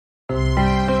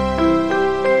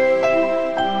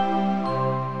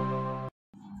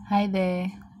Hi there,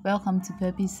 welcome to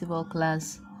Peppy's Civil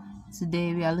Class.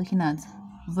 Today we are looking at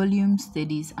volume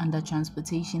studies under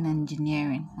transportation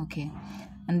engineering. Okay,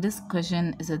 and this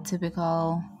question is a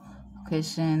typical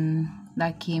question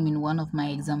that came in one of my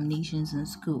examinations in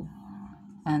school.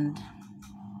 And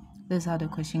this is how the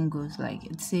question goes. Like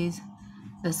it says,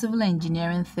 the civil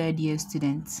engineering third year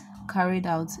students carried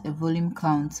out a volume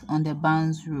count on the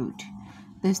Barnes Road.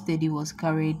 This study was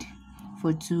carried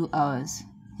for 2 hours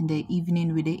in the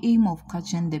evening with the aim of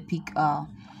catching the peak hour.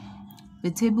 The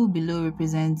table below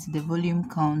represents the volume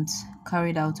count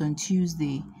carried out on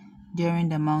Tuesday during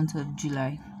the month of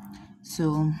July.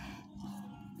 So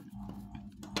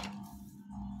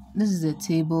this is a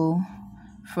table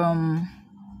from,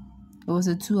 it was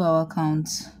a 2-hour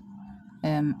count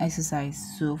exercise.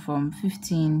 So from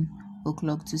 15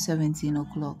 o'clock to 17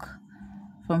 o'clock.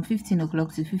 From 15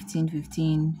 o'clock to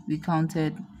 15:15, we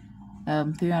counted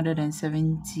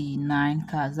 379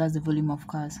 cars. That's the volume of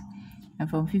cars. And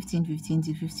from 15:15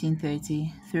 to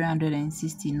 15:30,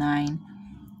 369,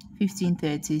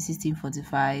 15:30,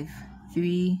 16:45,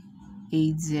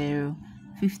 380,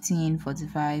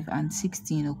 15:45, and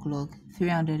 16 o'clock,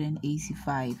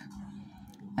 385.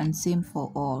 And same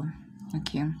for all.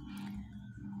 Okay.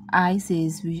 I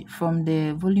says from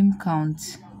the volume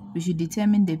count, we should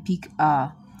determine the peak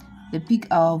hour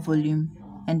volume,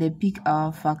 and the peak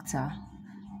hour factor.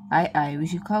 We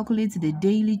should calculate the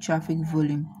daily traffic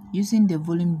volume using the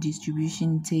volume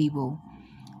distribution table.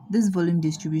 This volume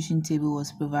distribution table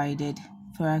was provided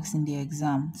for us in the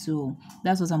exam, so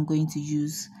that's what I'm going to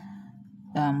use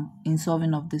in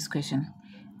solving of this question.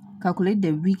 Calculate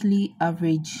the weekly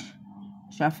average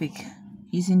traffic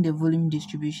using the volume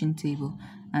distribution table,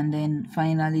 and then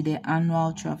finally the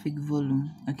annual traffic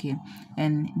volume. Okay,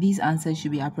 and these answers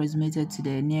should be approximated to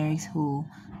the nearest whole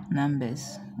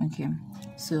numbers. Okay,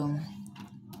 so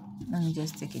let me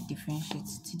just take a different sheet.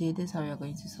 Today, this is how we are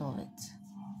going to solve it.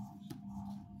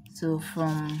 So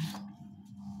from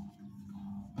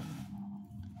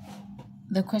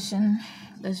the question,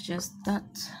 let's just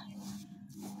start.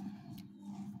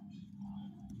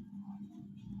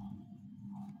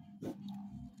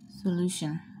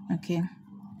 Solution. Okay.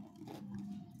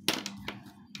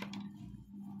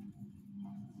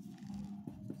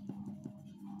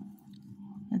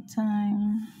 The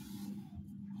time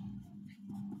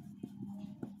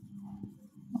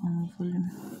on volume.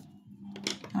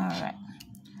 All right.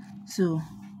 So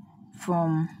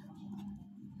from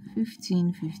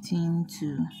 15:15 to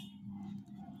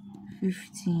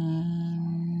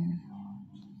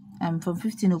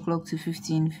 15 o'clock to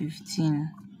 15:15,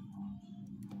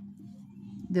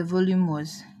 the volume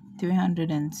was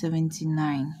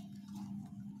 379.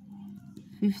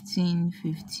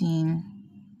 15:15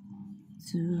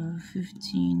 to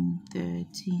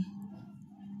 15:30,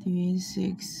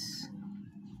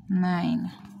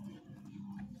 369.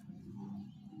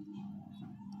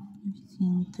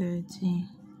 15:30,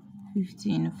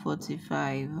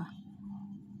 15:45,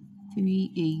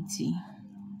 380.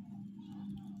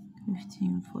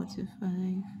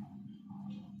 15:45,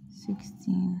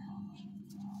 16,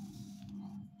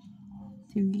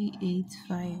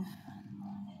 385,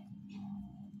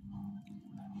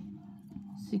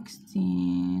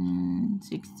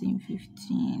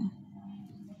 16:15.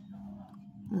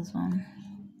 This one,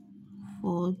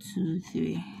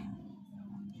 423.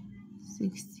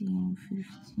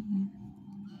 16:15,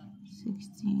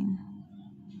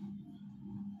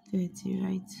 16:30,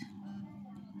 right?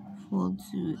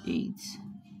 428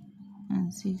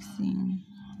 and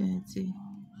 16:30,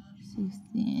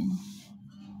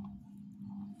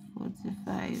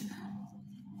 16:45.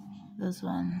 This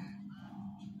one,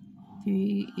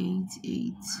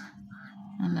 388,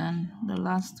 and then the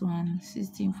last one,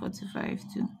 16:45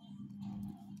 to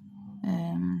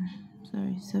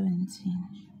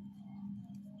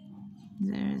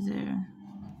 17:00,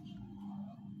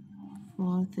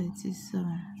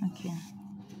 437. Okay.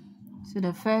 So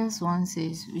the first one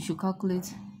says we should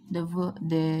calculate the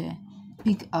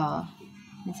peak hour.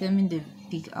 Determine the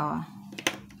peak hour.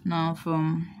 Now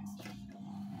from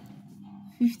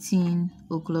 15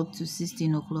 o'clock to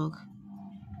 16 o'clock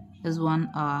is 1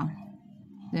 hour.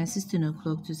 Then 16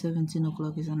 o'clock to 17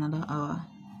 o'clock is another hour.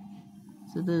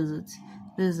 So this is it.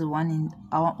 This is a 1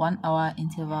 hour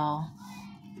interval.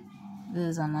 This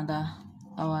is another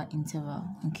hour interval.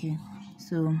 Okay.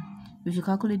 So we should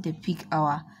calculate the peak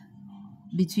hour.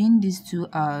 Between these 2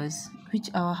 hours, which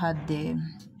hour had the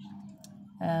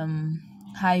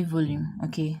high volume?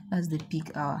 Okay, that's the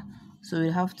peak hour. So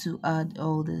we have to add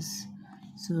all this.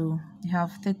 So you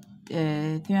have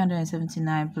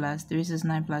 379 plus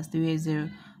 369 plus 380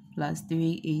 plus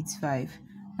 385,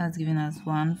 that's giving us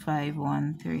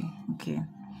 1513. Okay,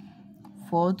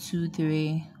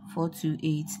 423,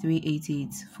 428,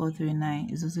 388, 439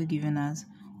 is also giving us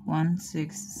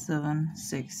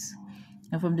 1676.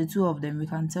 And from the two of them, we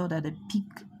can tell that the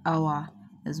peak hour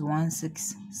is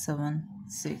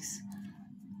 1676,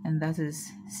 and that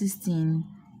is 16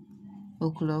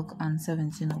 o'clock and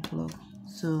 17 o'clock.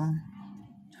 So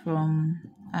from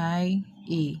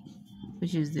IA,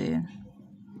 which is the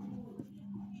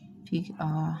peak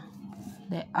hour,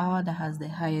 the hour that has the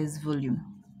highest volume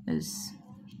is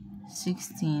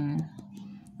 16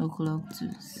 o'clock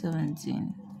to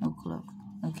 17 o'clock.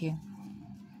 Okay,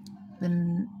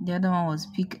 then the other one was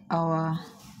peak hour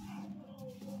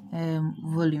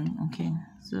volume. Okay,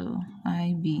 so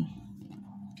IB,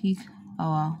 peak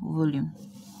hour volume,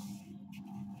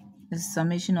 the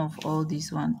summation of all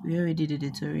these one. We already did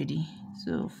it already.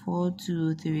 So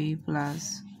 423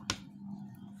 plus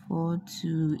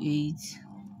 428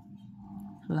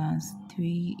 plus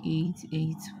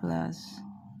 388 plus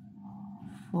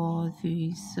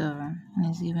 437, and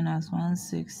it's giving us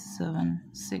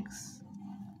 1676.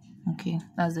 Okay,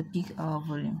 that's the peak hour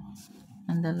volume.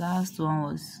 And the last one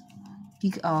was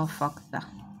peak hour factor.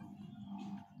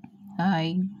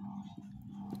 I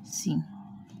see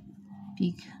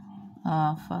peak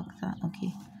hour factor.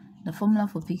 Okay, the formula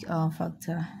for peak hour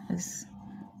factor is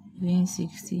V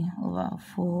 60 over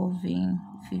 4 V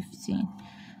 15.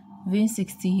 V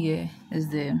 60 here is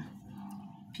the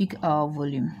peak hour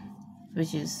volume,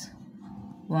 which is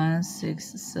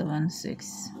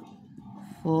 1676.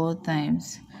 4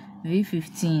 times V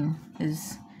 15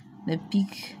 is the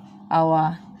peak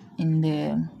hour in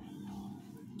the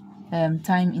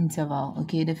time interval.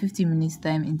 Okay, the 15 minutes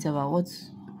time interval. What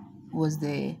was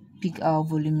the peak hour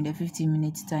volume in the 15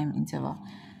 minutes time interval?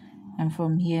 And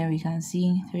from here we can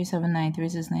see 379,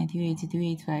 369, 380,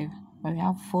 385, but we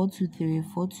have 423,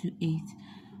 428,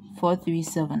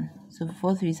 437. So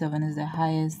 437 is the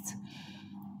highest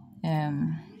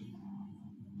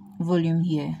volume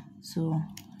here. So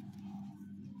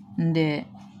in the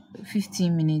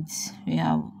 15 minutes we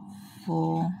have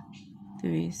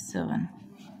 437.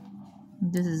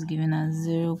 This is giving us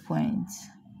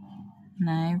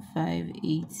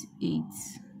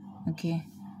 0.9588. okay,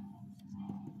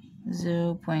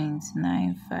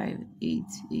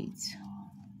 0.9588.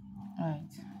 all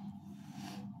right,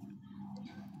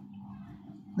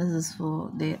 this is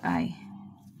for the I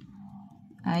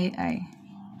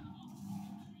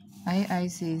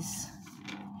says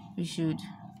we should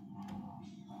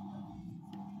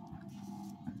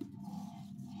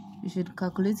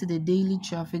calculate the daily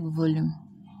traffic volume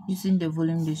using the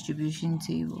volume distribution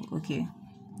table. Okay,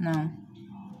 now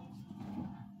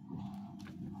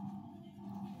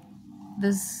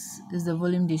this is the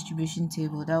volume distribution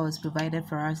table that was provided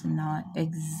for us in our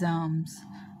exams.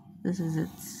 This is it.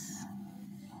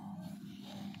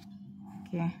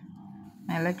 Okay,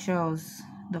 my lecturer was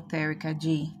Dr. Erica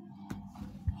J.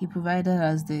 He provided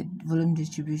us the volume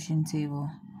distribution table.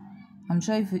 I'm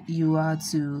sure if you are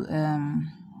to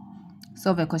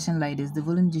solve a question like this, the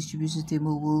volume distribution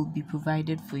table will be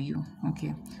provided for you.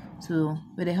 Okay, so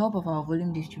with the help of our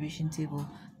volume distribution table,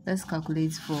 let's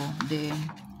calculate for the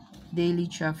daily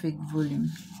traffic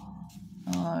volume.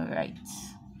 All right,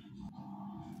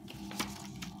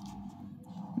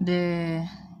 the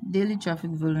daily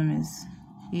traffic volume is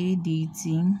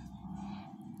ADT,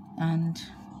 and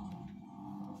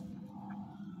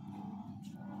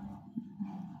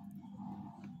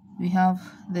we have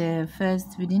the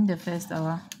first, within the first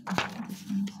hour,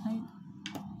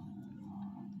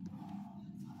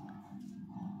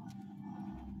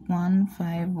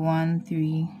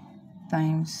 1513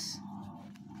 times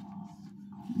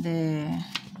the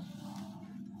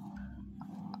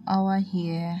hour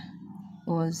here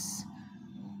was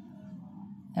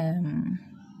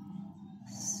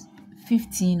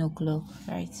 15 o'clock,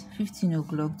 right? 15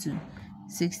 o'clock to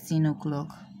 16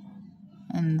 o'clock,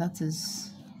 and that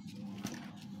is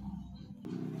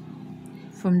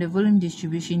from the volume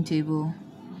distribution table.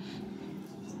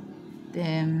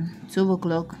 12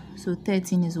 o'clock, so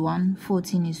 13 is 1,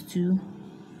 14 is 2,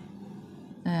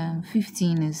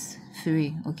 15 is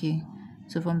 3. Okay,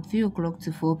 so from 3 o'clock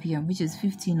to 4 p.m., which is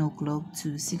 15 o'clock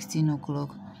to 16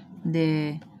 o'clock,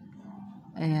 the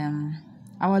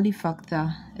hourly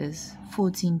factor is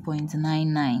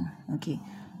 14.99. okay,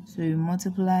 so you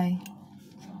multiply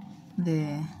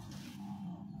the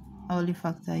hourly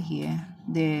factor here,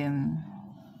 the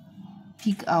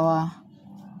peak hour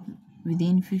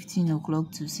within 15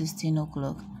 o'clock to 16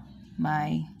 o'clock,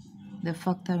 by the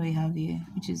factor we have here,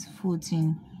 which is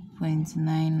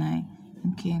 14.99.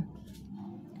 okay,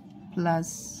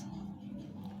 plus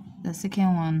The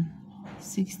second one,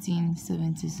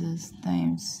 1676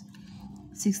 times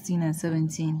 16 and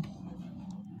 17.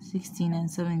 16 and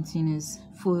 17 is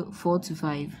 4 to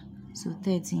 5, so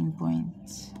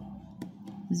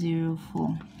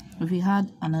 13.04. If we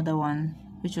had another one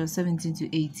which was 17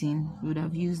 to 18, we would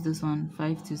have used this one,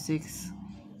 5 to 6.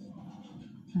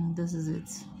 And this is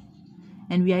it.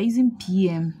 And we are using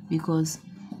PM because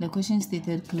the question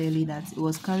stated clearly that it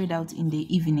was carried out in the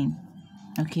evening.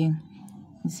 Okay,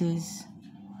 it says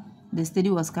the study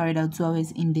was carried out 2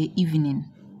 hours in the evening.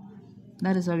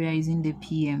 That is why we are using the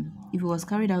PM. If it was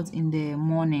carried out in the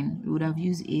morning, we would have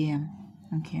used AM.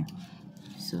 Okay,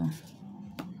 so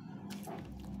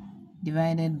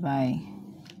divided by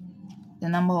the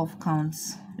number of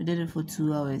counts, we did it for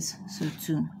 2 hours, so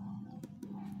 2.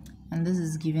 And this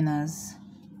is giving us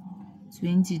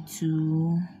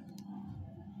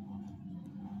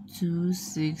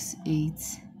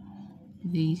 22,268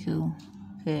 vehicle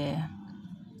per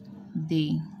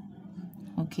day.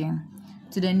 Okay,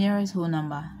 to the nearest whole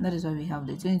number, that is why we have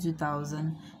the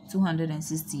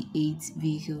 22,268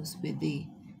 vehicles per day.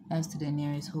 That's to the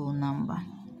nearest whole number.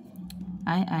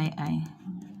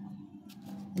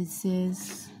 It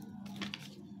says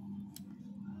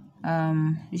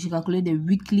you should calculate the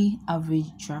weekly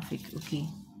average traffic. Okay,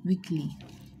 weekly,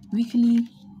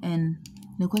 and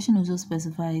the question also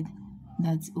specified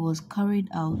that it was carried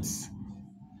out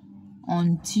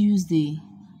on Tuesday.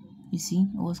 You see,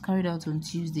 it was carried out on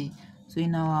Tuesday. So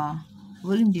in our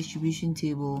volume distribution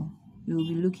table, we will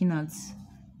be looking at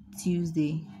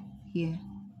Tuesday here,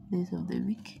 days of the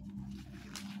week.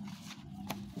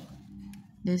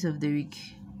 Days of the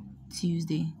week,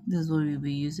 Tuesday. That's what we'll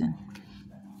be using.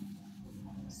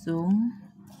 So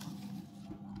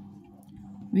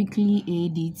weekly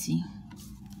ADT.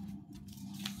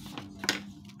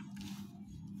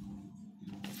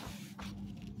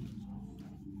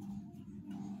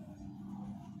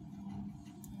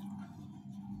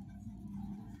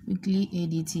 Weekly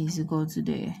ADT is equal to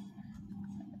the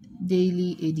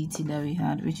daily ADT that we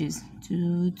had, which is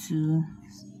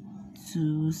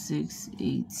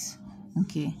 22,268.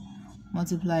 Okay,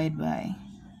 multiplied by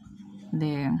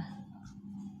the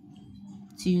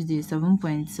Tuesday,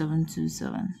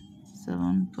 7.727.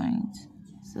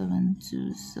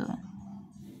 7.727.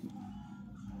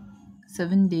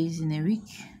 7 days in a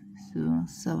week, so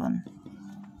 7.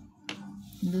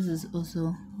 This is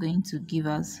also going to give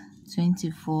us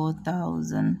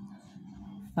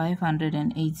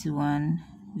 24,581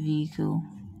 vehicle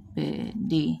per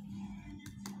day.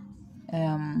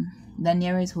 The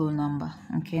nearest whole number.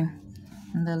 Okay,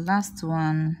 and the last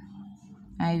one,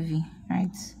 IV,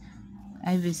 right?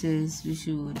 IV says we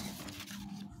should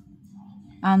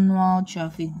annual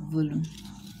traffic volume.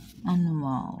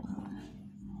 Annual.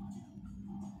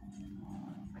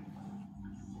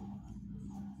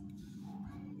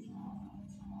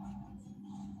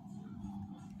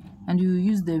 And you will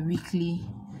use the weekly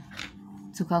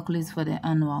to calculate for the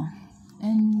annual.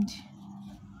 And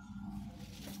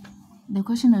the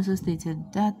question also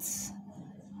stated that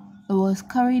it was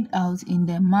carried out in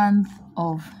the month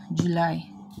of July.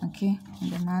 Okay, in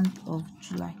the month of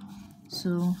July.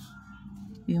 So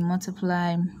we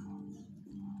multiply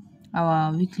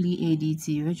our weekly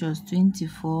ADT, which was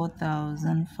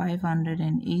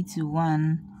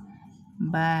 24,581,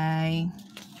 by,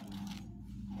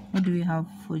 what do we have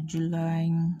for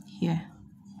July here?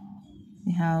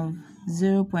 We have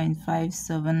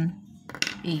 0.578.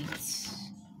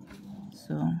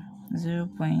 So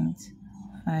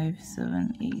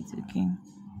 0.578. Okay,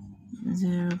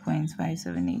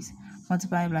 0.578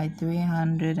 multiplied by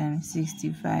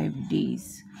 365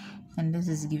 days, and this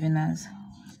is giving us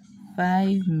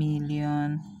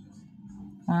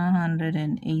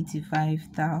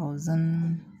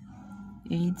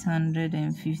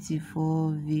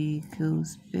 5,185,854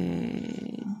 vehicles per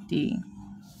day.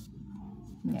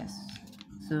 Yes,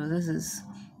 so this is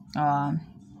our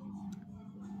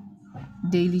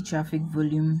daily traffic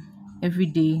volume. Every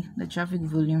day the traffic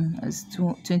volume is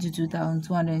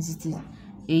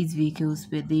 22,268 vehicles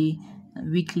per day.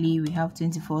 Weekly we have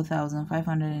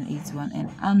 24,581, and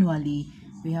annually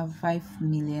we have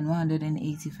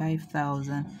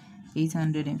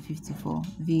 5,185,854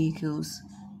 vehicles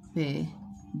per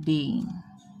day.